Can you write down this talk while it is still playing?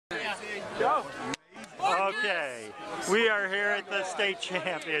Okay, we are here at the state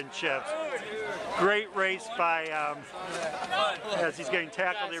championships. Great race by, as he's getting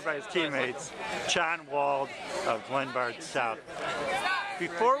tackled here by his teammates, Wold of Glenbard South.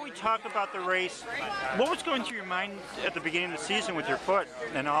 Before we talk about the race, what was going through your mind at the beginning of the season with your foot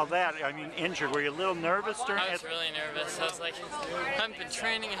and all that? I mean, injured. Were you a little nervous during it? I was really nervous. I was like, I haven't been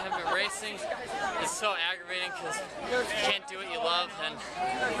training, I haven't been racing. It's so aggravating because you can't do what you love. And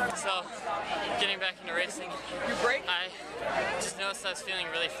so, getting back into racing, I just noticed I was feeling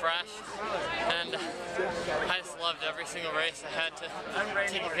really fresh. And I just loved every single race. I had to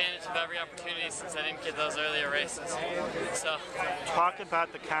take advantage of every opportunity since I didn't get those earlier races. So, talk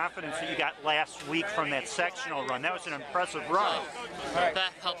about the confidence that you got last week from that sectional run. That was an impressive run.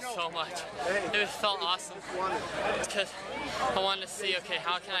 That helped so much. It felt awesome because I wanted to see, okay,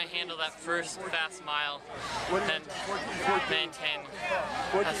 how can I handle that first fast mile and maintain.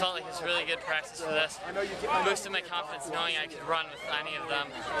 I felt like it was really good practice for this. It boosted my confidence knowing I could run with any of them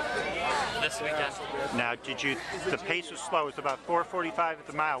this weekend. Now, the pace was slow. It was about 4:45 at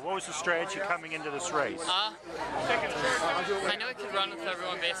the mile. What was the strategy coming into this race? I knew I could run with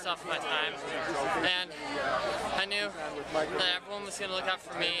everyone based off of my time, and I knew that everyone was going to look out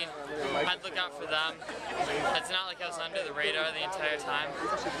for me. I'd look out for them. It's not like I was under the radar the entire time.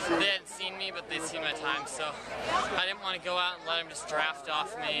 They hadn't seen me, but they'd seen my time, so I didn't want to go out and let them just draft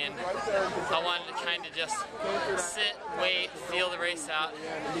off me, and I wanted to kind of just sit, wait, feel the race out.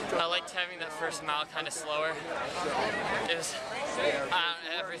 I liked having that first mile kind of slower. It was,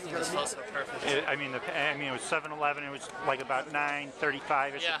 everything just felt so perfect. I mean, it was 7:11. It was like about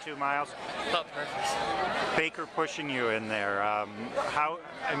 9:35-ish at 2 miles. Felt perfect. Baker pushing you in there.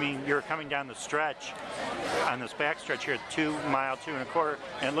 You were coming down the stretch, on this back stretch here, 2 mile, 2 1/4,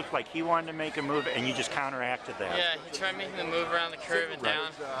 and it looked like he wanted to make a move, and you just counteracted that. Yeah, he tried making the move around the curve and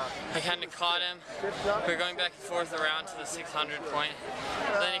down. I kind of caught him. We were going back and forth around to the 600 point.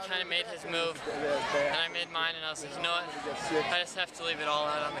 Then he kind of made his move, and I made mine, and I was like, you know what? I just have to leave it all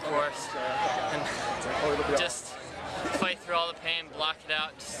out on the course and just fight through all the pain, block it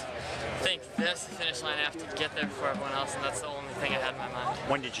out, just think this the finish line. I have to get there before everyone else, and that's the only thing I had in my mind.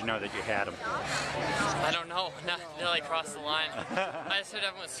 When did you know that you had him? I don't know, not until I crossed the line. I just heard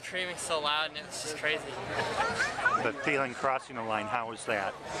everyone screaming so loud, and it was just crazy. The feeling crossing the line, how was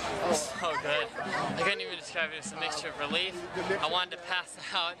that? It was so good. I couldn't even describe it. It was a mixture of relief. I wanted to pass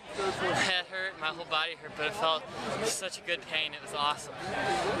out. My head hurt, my whole body hurt, but it felt such a good pain. It was awesome.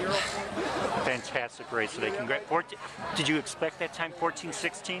 Fantastic race today. Congrats. Did you expect that time,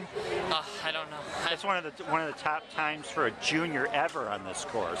 14:16? I don't know. That's one of the top times for a junior ever on this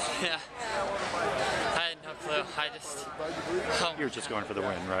course. Yeah. I had no clue. You were just going for the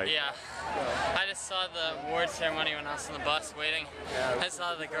win, right? Yeah. I just saw the award ceremony when I was on the bus waiting. I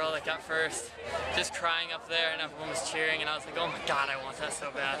saw the girl that got first just crying up there, and everyone was cheering, and I was like, oh my God, I want that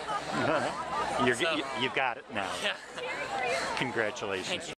so bad. You got it now. Yeah. Congratulations. Thank you.